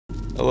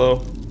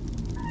Hello?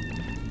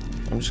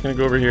 I'm just gonna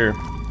go over here.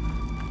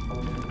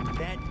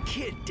 That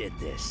kid did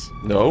this.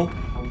 No?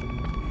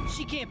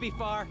 She can't be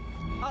far.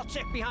 I'll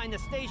check behind the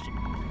station.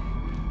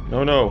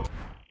 No, no.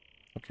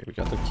 Okay, we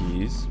got the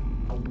keys.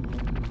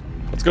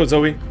 Let's go,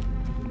 Zoe.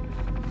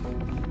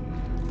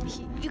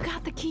 You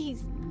got the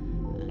keys.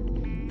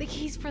 The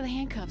keys for the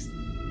handcuffs.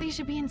 They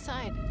should be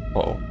inside.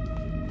 Uh-oh.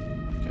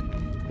 Okay.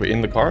 Wait,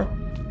 in the car?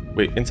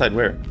 Wait, inside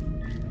where?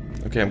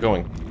 Okay, I'm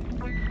going.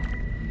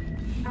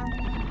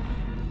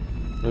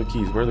 Where are the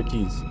keys? Where are the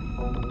keys?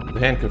 The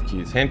handcuff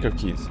keys. Handcuff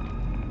keys.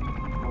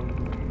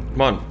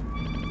 Come on.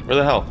 Where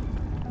the hell?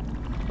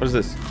 What is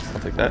this?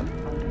 I'll take that.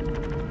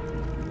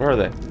 Where are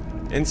they?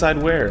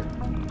 Inside where?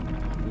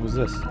 What was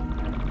this?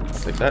 I'll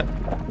take that.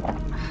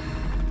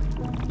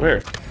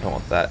 Where? I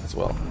want that as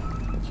well.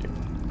 Thank you.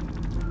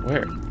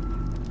 Where?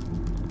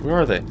 Where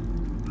are they?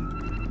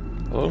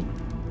 Hello?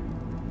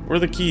 Where are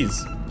the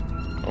keys?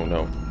 Oh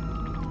no.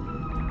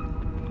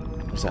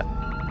 What's that?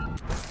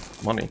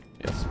 Money.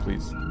 Yes,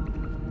 please.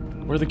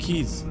 Where are the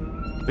keys?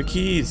 The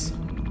keys!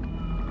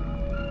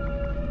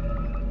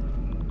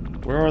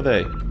 Where are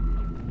they?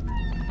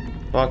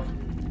 Fuck.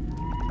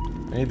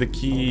 I need the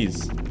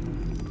keys.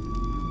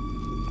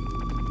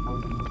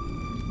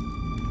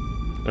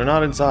 They're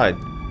not inside.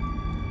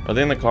 Are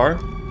they in the car?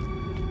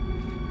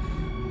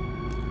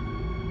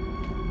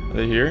 Are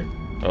they here?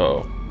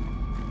 Uh-oh.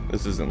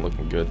 This isn't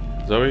looking good.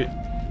 Zoe?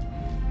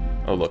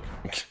 Oh, look.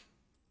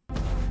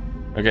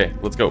 Okay,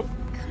 let's go.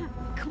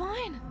 Come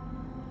on.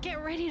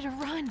 Get ready to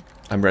run.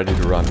 I'm ready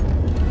to run.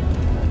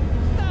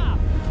 Stop!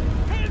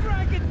 Hand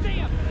racket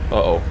them!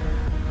 Uh-oh.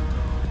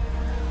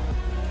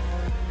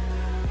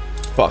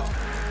 Fuck.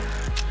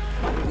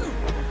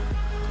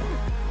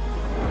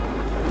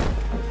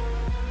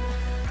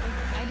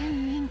 I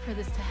didn't mean for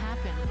this to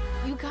happen.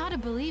 You gotta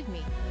believe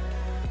me.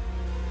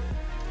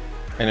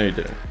 I know you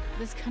didn't.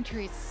 This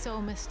country is so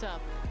messed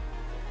up.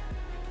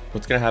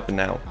 What's gonna happen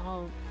now?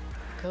 I'll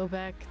go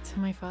back to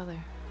my father.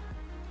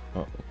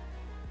 Uh-oh.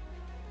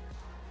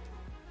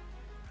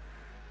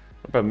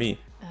 What about me?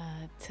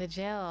 To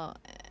jail,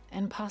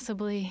 and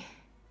possibly...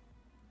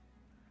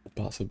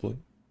 Possibly.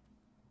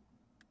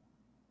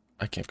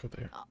 I can't go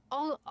there.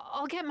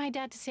 I'll get my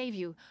dad to save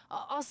you.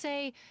 I'll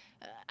say...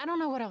 I don't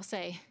know what I'll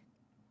say.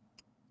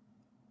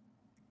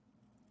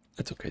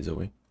 It's okay,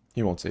 Zoe.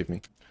 He won't save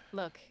me.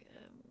 Look,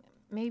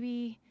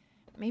 maybe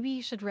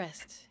you should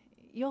rest.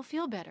 You'll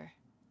feel better.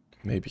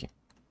 Maybe.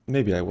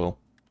 Maybe I will.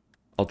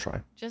 I'll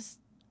try.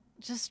 Just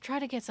try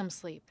to get some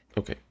sleep.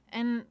 Okay.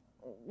 And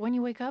when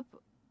you wake up,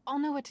 I'll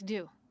know what to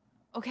do.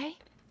 Okay?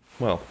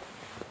 Well.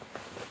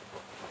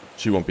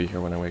 She won't be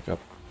here when I wake up.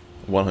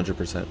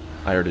 100%.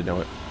 I already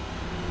know it.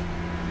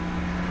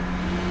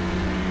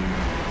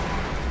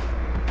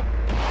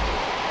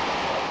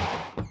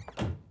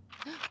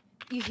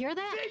 You hear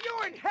that?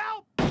 Genuine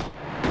help!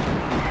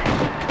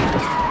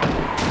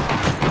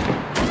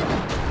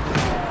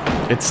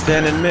 It's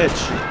Stan and Mitch.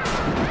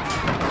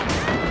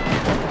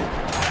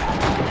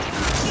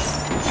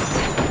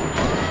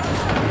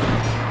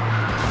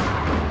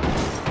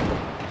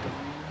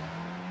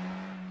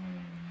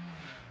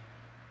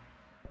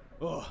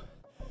 Oh,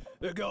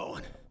 they're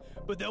going,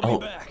 but they'll Oh.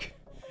 be back,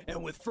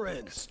 and with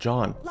friends. It's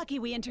John. Lucky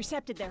we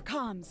intercepted their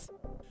comms.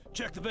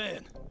 Check the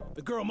van.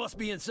 The girl must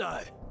be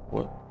inside.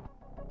 What?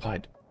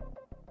 Hide.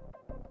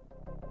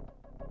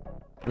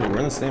 Wait, we're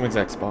in the same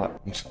exact spot.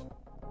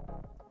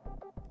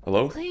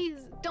 Hello?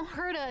 Please, don't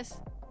hurt us.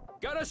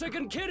 Got a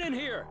second kid in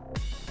here.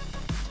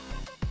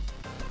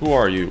 Who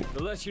are you?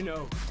 The less you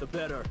know, the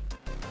better.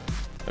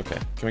 Okay,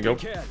 can we go?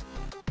 Can.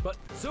 But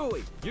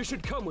Zoe, you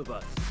should come with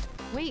us.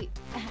 Wait,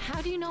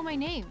 how do you know my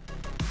name?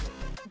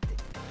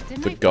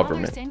 Did The my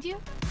government. father send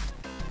you?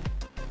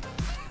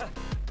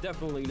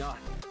 Definitely not.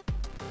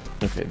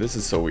 Okay, this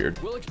is so weird.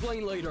 We'll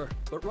explain later,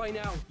 but right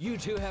now, you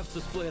two have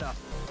to split up.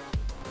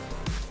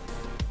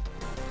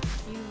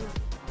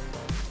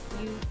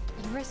 You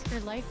risked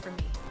your life for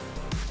me.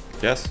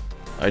 Yes,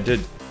 I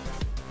did.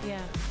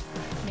 Yeah,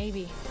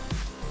 maybe.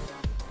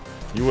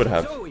 You would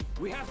have. Zoe,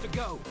 we have to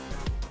go.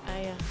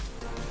 I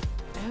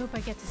hope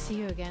I get to see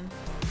you again.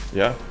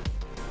 Yeah?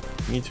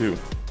 Me too.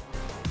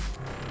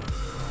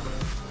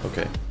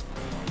 Okay.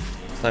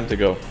 It's time to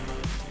go.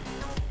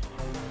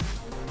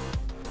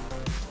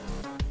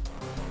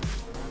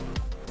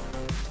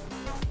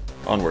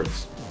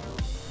 Onwards.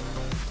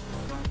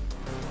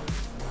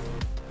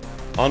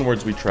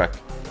 Onwards we trek.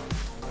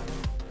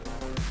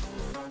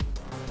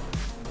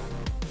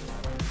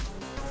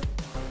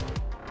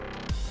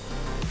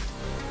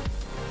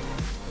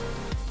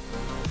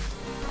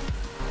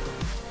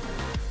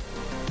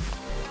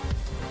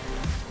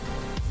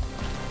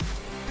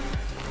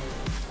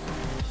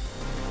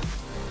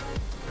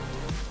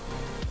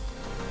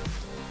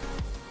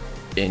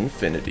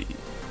 Infinity.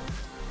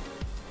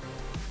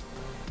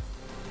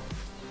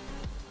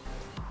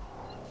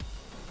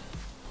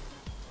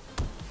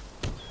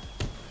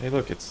 Hey,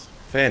 look, it's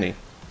Fanny.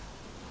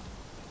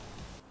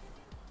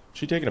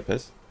 She taking a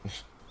piss? What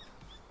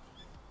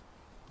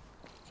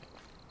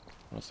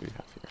else do we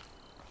have here? Do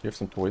you have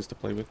some toys to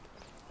play with?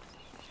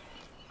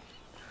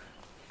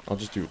 I'll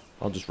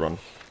just run.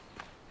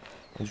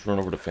 I'll just run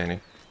over to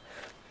Fanny.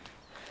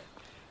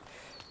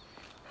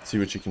 See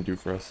what she can do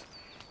for us.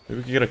 Maybe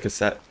we could get a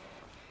cassette.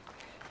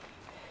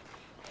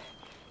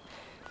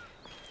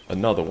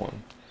 Another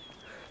one.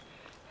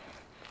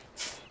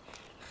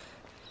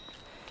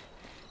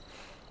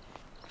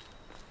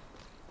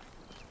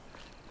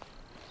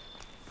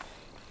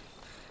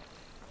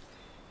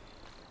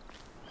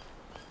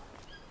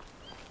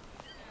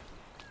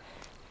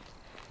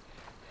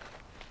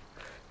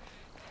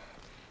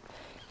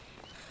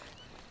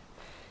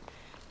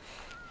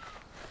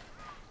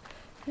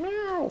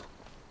 Meow.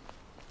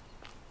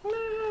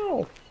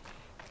 Meow.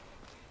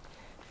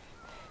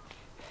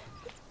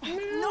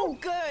 No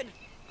good.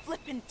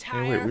 Flippin'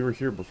 tire. Hey, wait, we were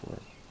here before.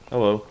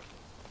 Hello.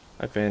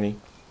 Hi, Fanny.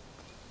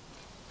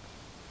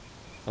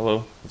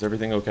 Hello. Is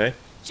everything okay?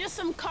 Just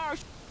some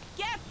cars.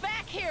 Get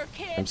back here,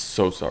 kid. I'm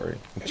so sorry.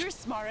 You're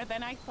smarter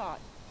than I thought.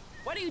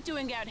 What are you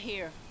doing out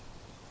here?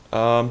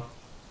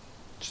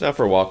 Just out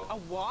for a walk. A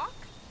walk?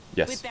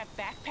 Yes. With that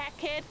backpack,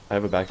 kid? I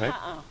have a backpack.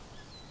 Uh-uh.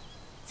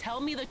 Tell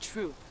me the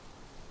truth.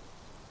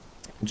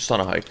 I'm just on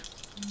a hike.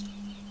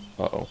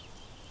 Uh-oh.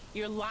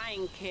 You're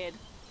lying, kid.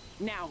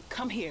 Now,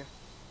 come here.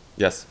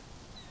 Yes.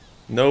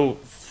 No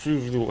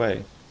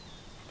way.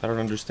 I don't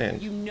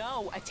understand. You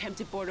know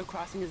attempted border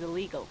crossing is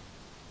illegal.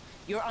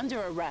 You're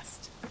under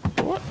arrest.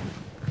 What?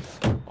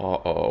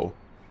 Uh-oh.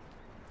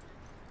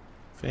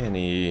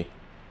 Fanny.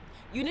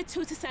 Unit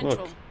 2 to Central.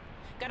 Look.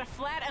 Got a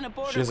flat and a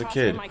border She has a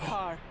crossing kid. in my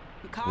car.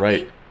 You copy?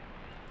 Right.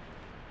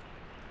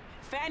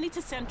 Fanny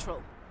to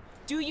Central.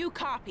 Do you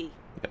copy?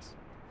 Yes.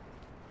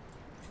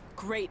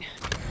 Great.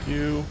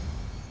 You.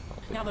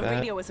 Now the that.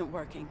 radio isn't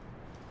working.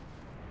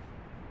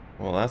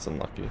 Well, that's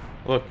unlucky.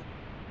 Look.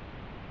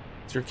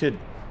 It's your kid.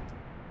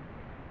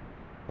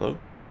 Hello?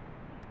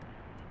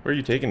 Where are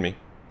you taking me?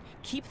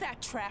 Keep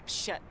that trap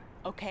shut,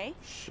 okay?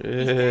 Shit.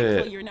 Be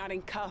thankful you're not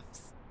in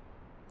cuffs.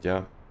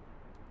 Yeah.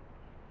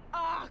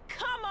 Oh,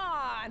 come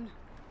on!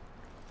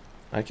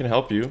 I can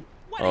help you.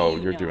 What do Oh,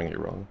 you you're know? doing it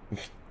wrong.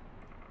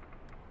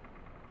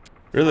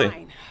 Really?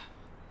 Fine.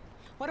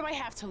 What do I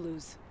have to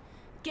lose?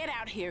 Get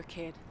out here,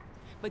 kid.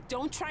 But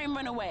don't try and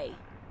run away.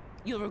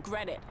 You'll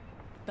regret it.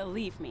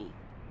 Believe me.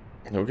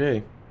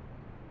 Okay.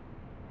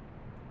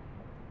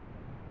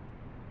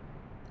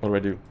 What do I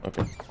do?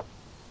 Okay.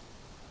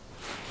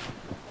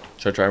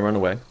 Should I try and run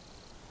away?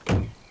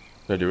 Should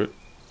I do it?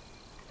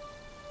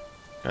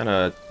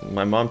 Kinda,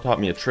 my mom taught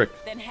me a trick.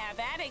 Then have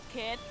at it,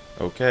 kid.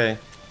 Okay.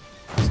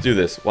 Let's do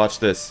this. Watch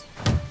this.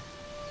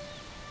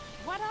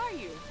 What are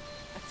you?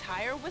 A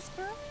tire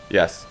whisperer?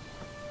 Yes.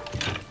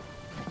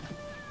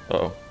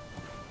 Uh-oh.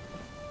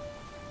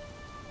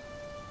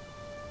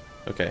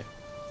 Okay.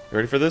 You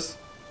ready for this?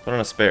 Put on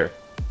a spare.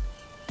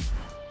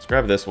 Let's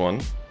grab this one.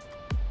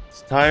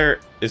 This tire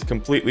is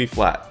completely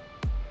flat.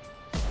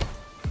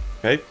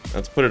 Okay,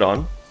 let's put it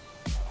on.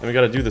 Then we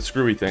gotta do the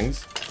screwy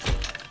things.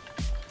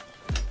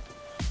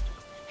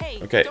 Hey,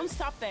 Okay. don't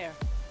stop there.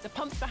 The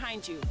pump's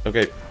behind you.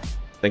 Okay,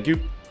 thank you.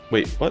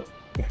 Wait, what?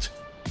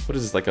 What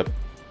is this, like a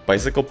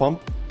bicycle pump?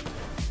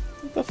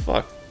 What the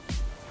fuck?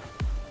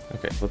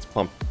 Okay, let's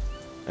pump.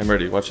 I'm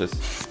ready, watch this.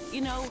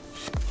 You know,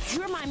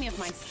 you remind me of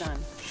my son.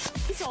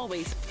 He's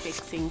always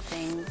fixing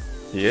things.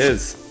 He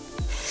is.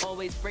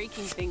 Always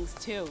breaking things,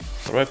 too.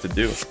 What do I have to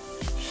do?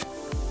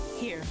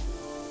 Here.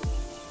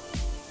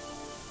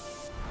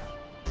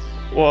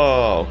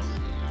 Whoa.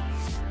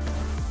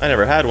 I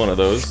never had one of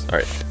those.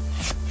 Alright.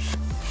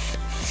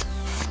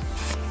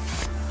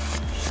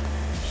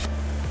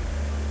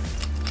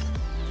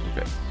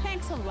 Okay.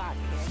 Thanks a lot,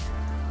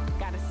 kid.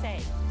 Gotta say,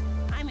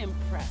 I'm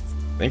impressed.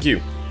 Thank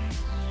you.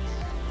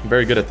 I'm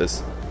very good at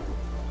this.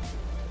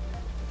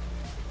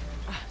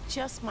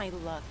 Just my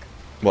luck.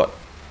 What?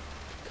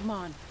 Come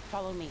on,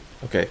 follow me.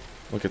 Okay.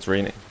 Look, it's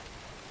raining.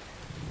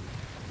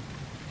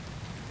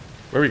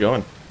 Where are we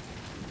going?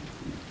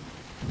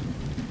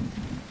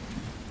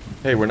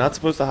 Hey, we're not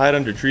supposed to hide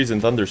under trees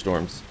in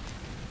thunderstorms.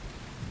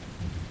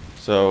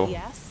 So,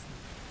 Yes?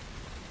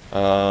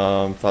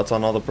 thoughts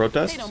on all the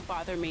protests? They don't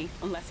bother me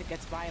unless it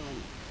gets violent.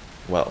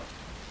 Well,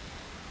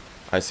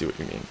 I see what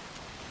you mean.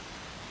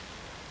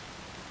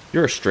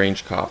 You're a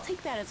strange I'll cop.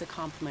 take that as a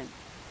compliment.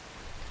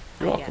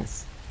 You're I welcome.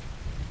 guess.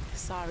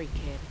 Sorry,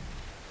 kid.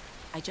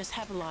 I just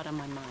have a lot on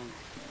my mind.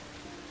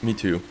 Me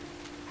too.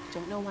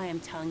 Don't know why I'm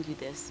telling you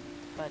this,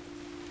 but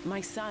my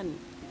son,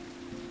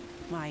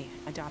 my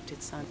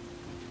adopted son,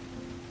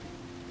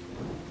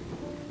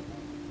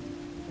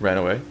 Ran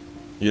away?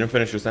 You didn't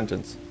finish your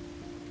sentence.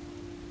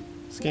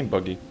 This game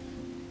buggy.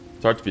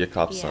 It's hard to be a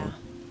cop's yeah, son.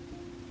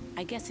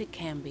 I guess it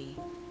can be,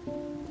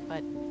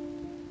 but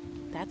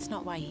that's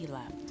not why he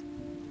left.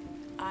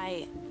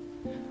 I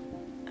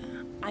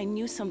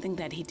knew something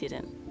that he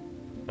didn't.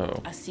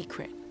 Uh-oh. A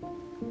secret.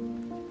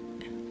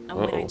 And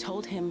when I Uh-oh.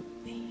 told him,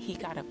 he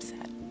got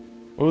upset.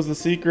 What was the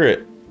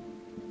secret?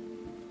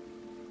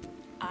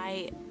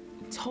 I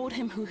told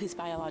him who his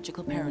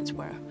biological parents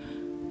were.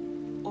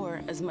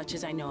 Or as much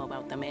as I know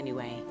about them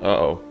anyway.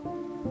 Uh-oh.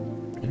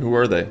 Who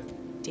were they?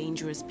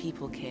 Dangerous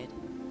people, kid.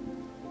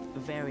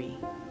 Very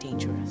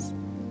dangerous.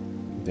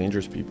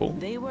 Dangerous people?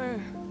 They were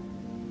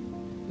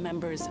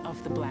members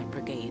of the Black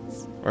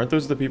Brigades, Aren't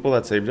those the people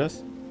that saved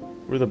us?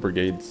 Who are the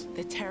brigades?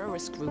 the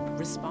terrorist group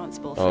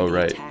responsible for Oh, the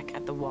right. attack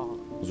at the wall.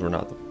 Those were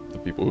not the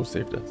people who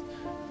saved us.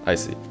 I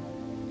see.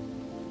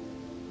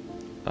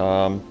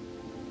 I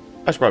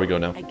should probably go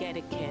now. I get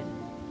it, kid.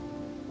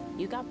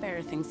 You got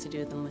better things to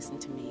do than listen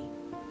to me.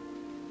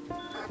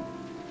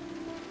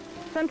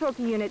 Central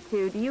to Unit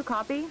 2, do you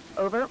copy?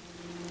 Over.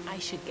 I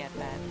should get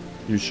that.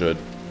 You should.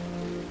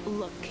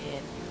 Look,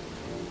 kid.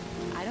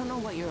 I don't know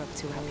what you're up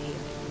to out here.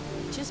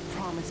 Just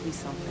promise me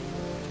something.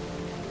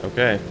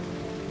 Okay.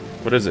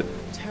 What is it?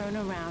 Turn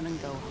around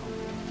and go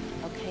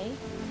home, okay?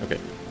 Okay.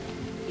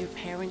 Your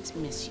parents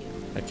miss you.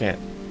 I can't.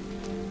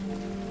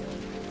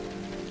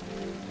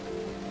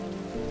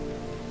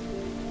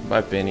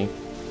 Bye, Penny.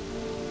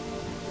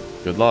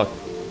 Good luck.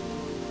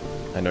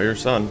 I know your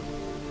son.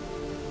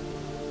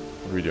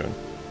 What are we doing?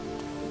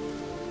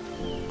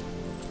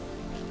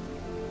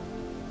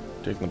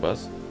 Taking the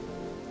bus?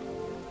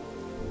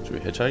 Should we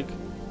hitchhike?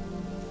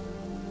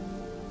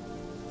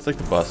 Let's take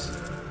the bus.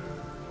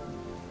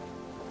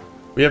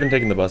 We haven't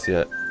taken the bus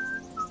yet.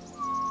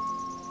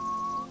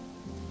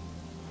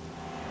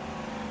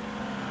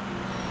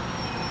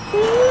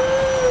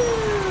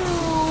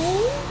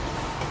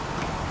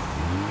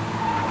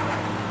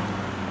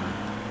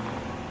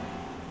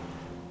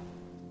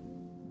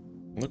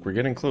 Look, we're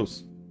getting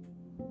close.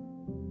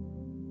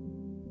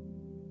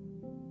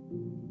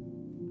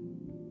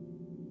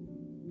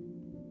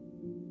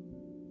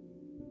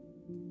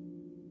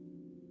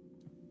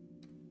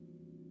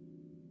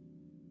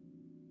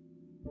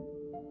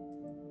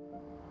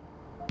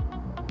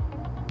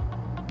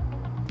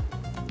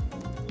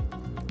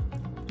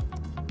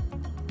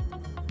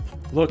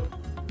 Look.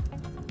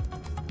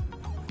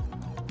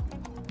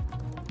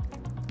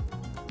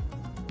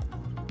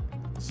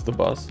 This is the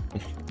bus.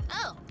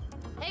 Oh,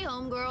 hey,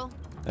 homegirl.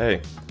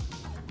 Hey.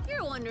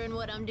 You're wondering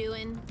what I'm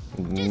doing.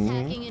 Just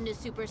hacking into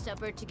Super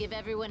Supper to give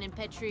everyone in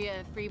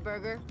Petria a free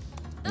burger.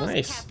 Those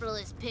Nice.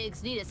 capitalist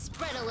pigs need to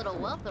spread a little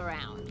wealth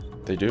around.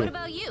 They do. What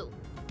about you?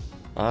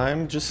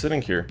 I'm just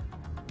sitting here,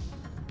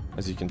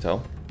 as you can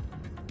tell.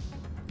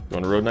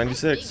 Going to Road I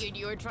 96. figured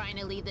you were trying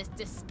to leave this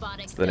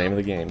despotic. It's the name of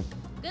the game.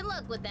 Good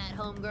luck with that,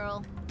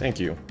 homegirl. Thank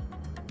you.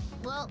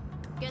 Well,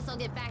 guess I'll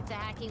get back to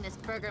hacking this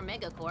Burger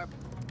Megacorp.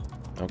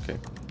 Okay.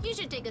 You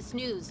should take a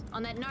snooze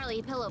on that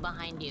gnarly pillow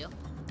behind you.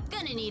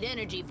 Gonna need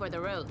energy for the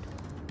road.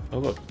 Oh,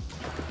 look.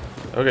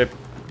 Okay.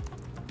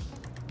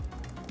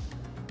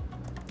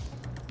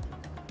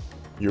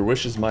 Your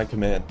wish is my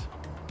command.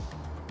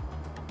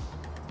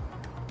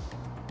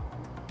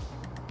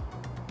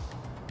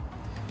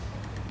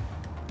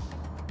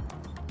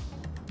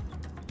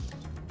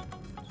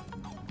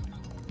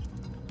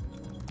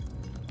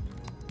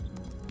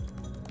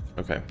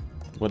 Okay.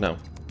 What now?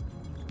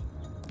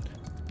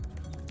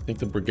 Think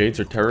the brigades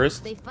are terrorists?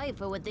 They fight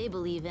for what they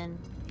believe in.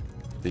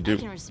 They I do.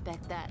 can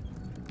respect that.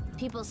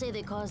 People say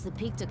they caused the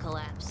peak to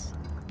collapse,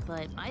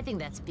 but I think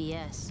that's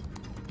BS.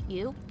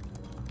 You?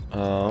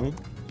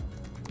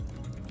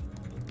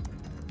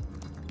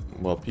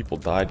 Well, people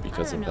died I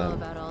because don't of know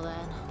them. about all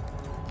that.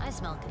 I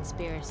smell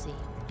conspiracy.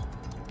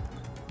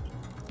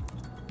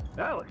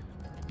 Alex,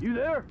 you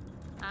there?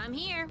 I'm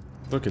here.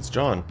 Look, it's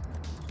John.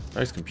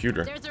 Nice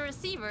computer. There's a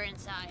receiver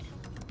inside.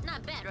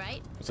 Not bad,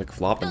 right? It's like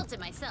flopping. Built it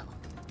myself.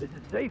 This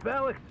is safe,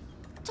 Alex?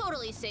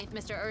 Totally safe,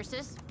 Mr.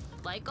 Ursus.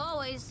 Like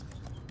always.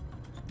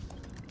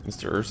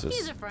 Mr. Ursus.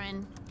 He's a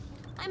friend.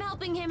 I'm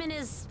helping him in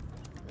his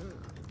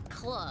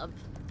club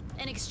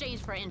in exchange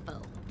for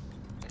info.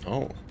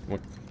 Oh, what?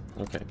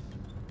 Okay.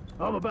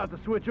 I'm about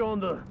to switch on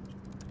the...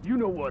 You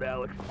know what,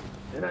 Alex?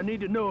 And I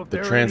need to know if The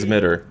there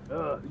transmitter.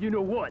 are any, you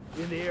know what,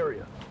 in the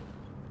area.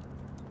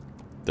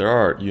 There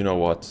are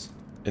you-know-whats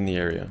in the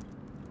area.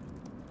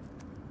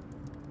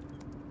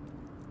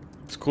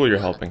 It's cool you're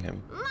helping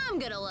him. I'm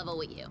gonna level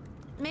with you.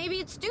 Maybe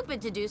it's stupid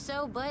to do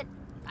so, but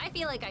I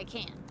feel like I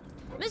can.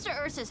 Mr.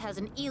 Ursus has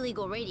an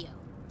illegal radio,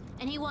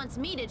 and he wants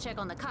me to check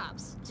on the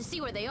cops to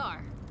see where they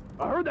are.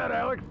 I heard that,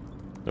 Alex.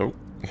 Nope.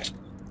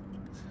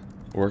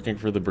 Working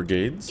for the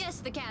brigades? Guess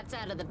the cat's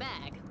out of the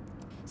bag.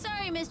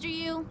 Sorry, Mr.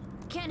 U.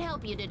 Can't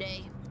help you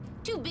today.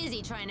 Too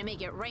busy trying to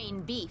make it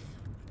rain beef.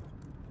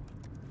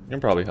 You can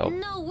probably help.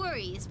 No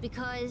worries,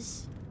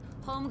 because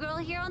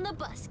homegirl here on the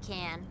bus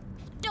can.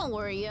 Don't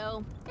worry,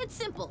 yo. It's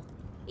simple.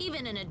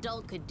 Even an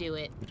adult could do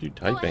it. What are you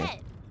Go typing? ahead.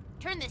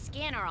 Turn the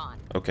scanner on.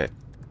 Okay.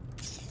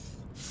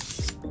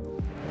 This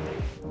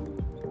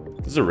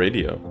is a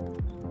radio.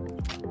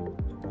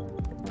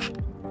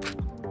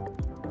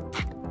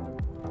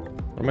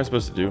 What am I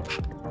supposed to do?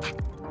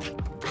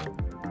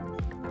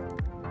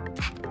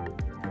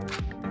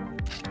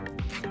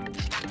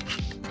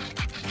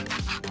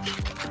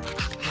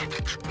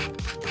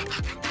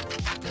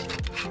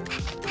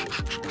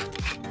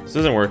 This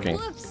isn't working.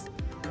 Whoops.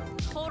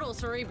 Total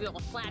cerebral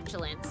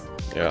flatulence.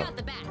 Yeah. Got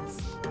the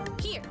bats.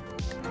 Here.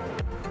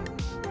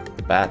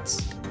 The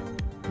bats.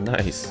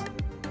 Nice.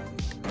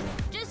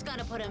 Just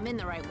gotta put them in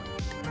the right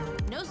way.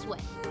 No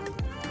sweat.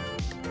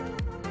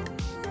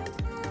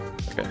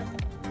 Okay.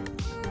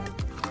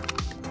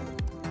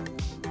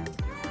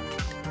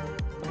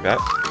 Like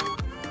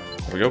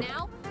that. There we go.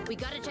 Now, we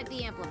gotta check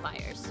the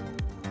amplifiers.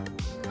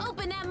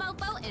 Open that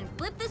mofo and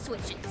flip the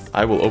switches.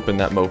 I will open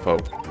that mofo.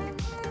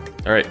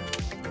 Alright.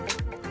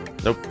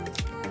 Nope.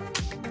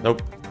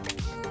 Nope.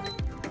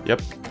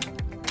 Yep.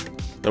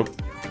 Nope.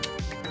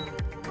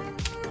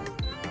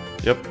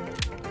 Yep.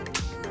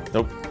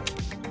 Nope.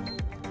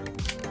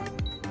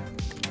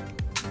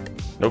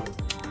 Nope.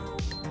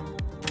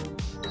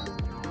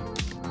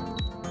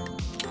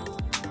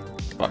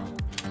 Fuck.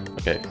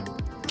 Okay.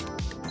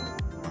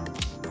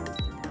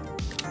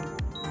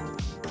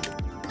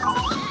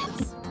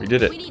 Nice. We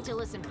did it. We need to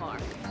listen far,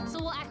 so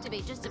we'll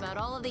activate just about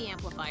all of the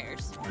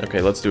amplifiers.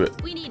 Okay, let's do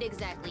it. We need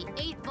exactly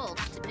 8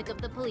 volts to pick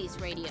up the police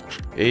radio.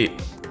 8.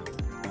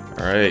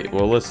 Alright,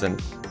 well listen.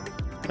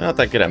 I'm not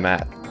that good at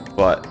math,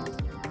 but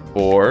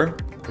 4.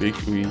 We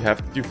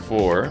have to do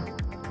 4.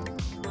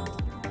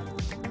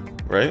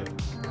 Right?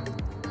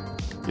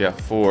 Yeah,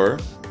 4.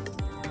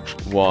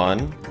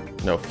 1.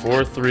 No,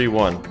 4, 3,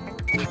 1.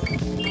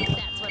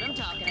 That's what I'm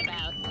talking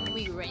about.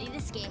 We ready to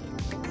scan?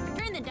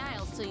 Turn the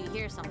dials till you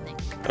hear something.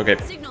 Okay.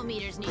 Signal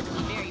meters need to be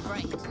very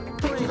bright.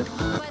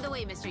 By the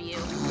way, Mr. Yu,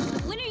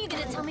 when are you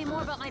gonna tell me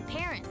more about my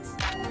parents?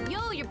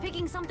 Yo, you're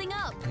picking something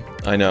up.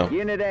 I know.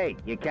 Unit 8,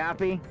 you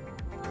copy?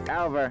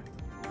 Over.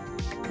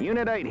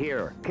 Unit 8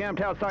 here,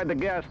 camped outside the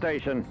gas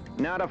station.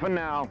 Nada for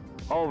now.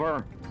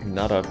 Over.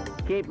 Not a...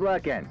 Keep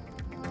looking.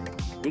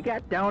 You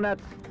got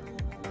donuts?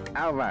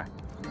 Over.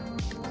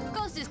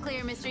 Coast is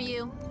clear, Mr.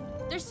 Yu.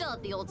 They're still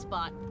at the old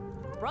spot.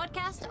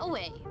 Broadcast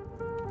away.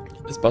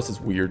 This bus is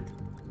weird.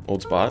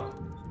 Old spot.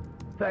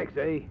 Thanks,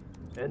 A.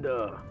 And,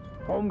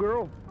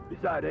 homegirl,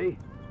 beside A,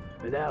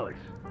 and Alex.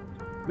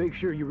 Make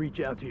sure you reach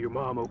out to your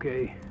mom,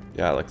 okay?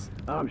 Yeah, Alex.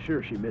 I'm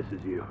sure she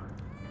misses you.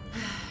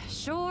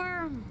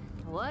 Sure,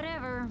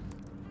 whatever.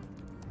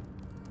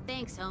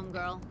 Thanks,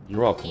 homegirl.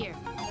 You're welcome. Here,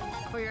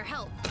 for your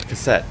help.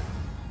 Cassette.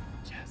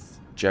 Yes.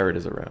 Jared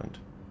is around.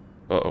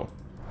 Uh-oh.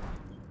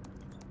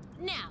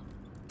 Now,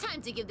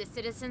 time to give the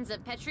citizens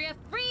of Petria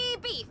free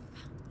beef.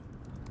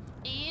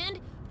 And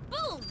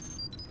boom!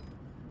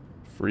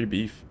 Free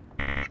beef.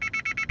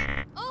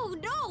 Oh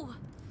no!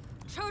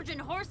 Trojan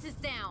horse is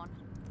down.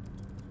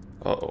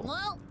 Uh-oh.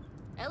 Well,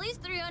 at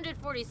least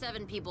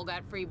 347 people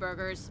got free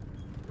burgers.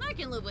 I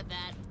can live with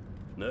that.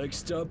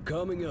 Next up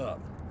coming up.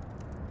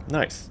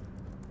 Nice.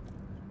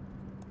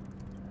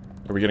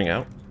 Are we getting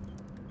out?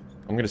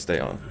 I'm gonna stay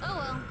on. Oh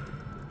well.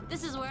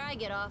 This is where I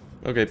get off.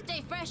 Okay.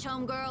 Stay fresh,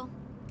 homegirl.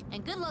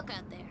 And good luck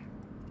out there.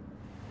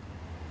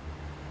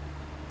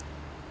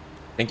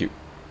 Thank you.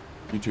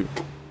 You too.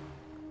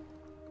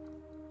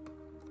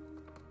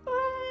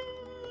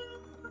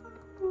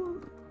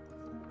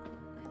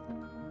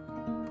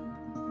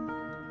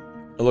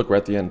 Oh look, we're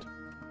at the end.